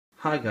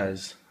Hi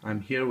guys,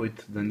 I'm here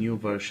with the new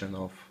version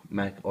of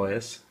Mac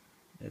OS.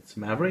 It's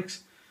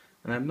Mavericks,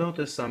 and I've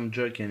noticed some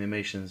jerky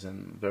animations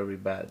and very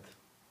bad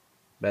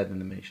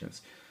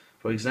animations.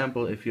 For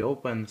example, if you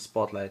open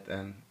Spotlight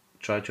and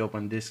try to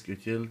open Disk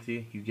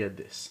Utility, you get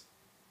this.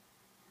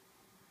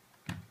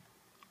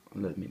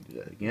 Let me do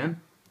that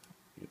again.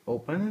 You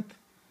open it,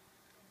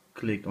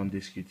 click on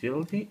Disk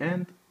Utility,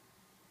 and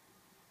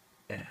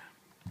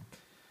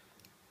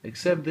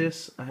except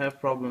this, I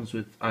have problems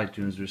with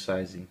iTunes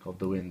resizing of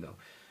the window.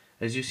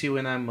 As you see,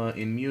 when I'm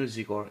in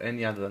music or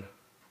any other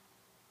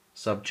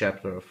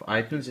subchapter of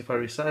iTunes, if I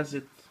resize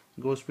it,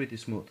 goes pretty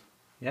smooth.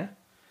 Yeah?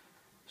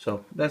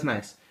 So that's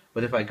nice.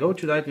 But if I go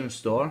to the iTunes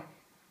store,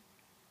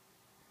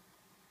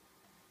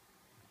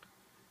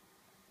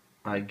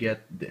 I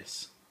get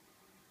this.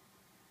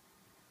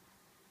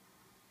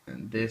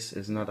 And this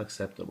is not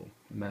acceptable,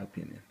 in my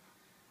opinion.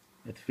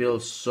 It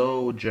feels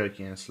so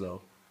jerky and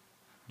slow.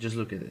 Just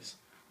look at this.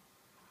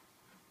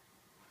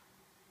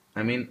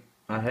 I mean,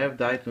 I have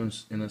the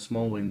iTunes in a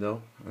small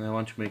window and I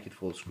want to make it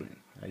full screen.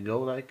 I go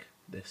like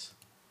this.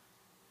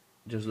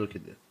 Just look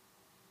at it.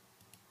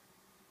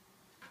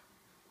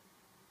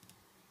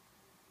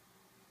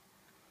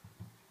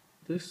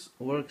 This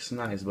works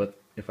nice, but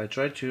if I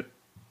try to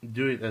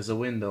do it as a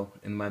window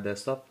in my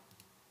desktop,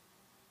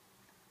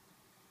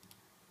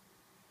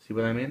 see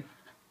what I mean?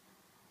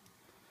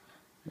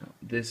 Now,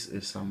 this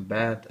is some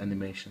bad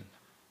animation.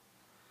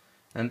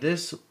 And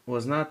this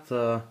was not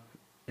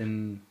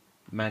in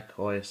Mac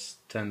OS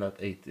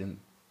 10.8 in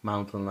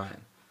Mountain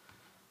Lion.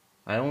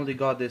 I only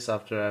got this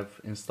after I've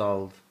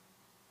installed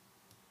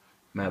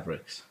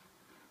Mavericks.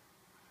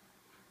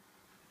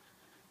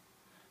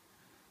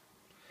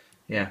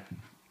 Yeah.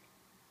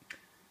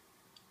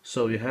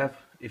 So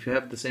if you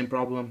have the same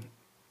problem,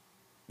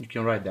 you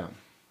can write down.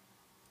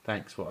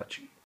 Thanks for watching.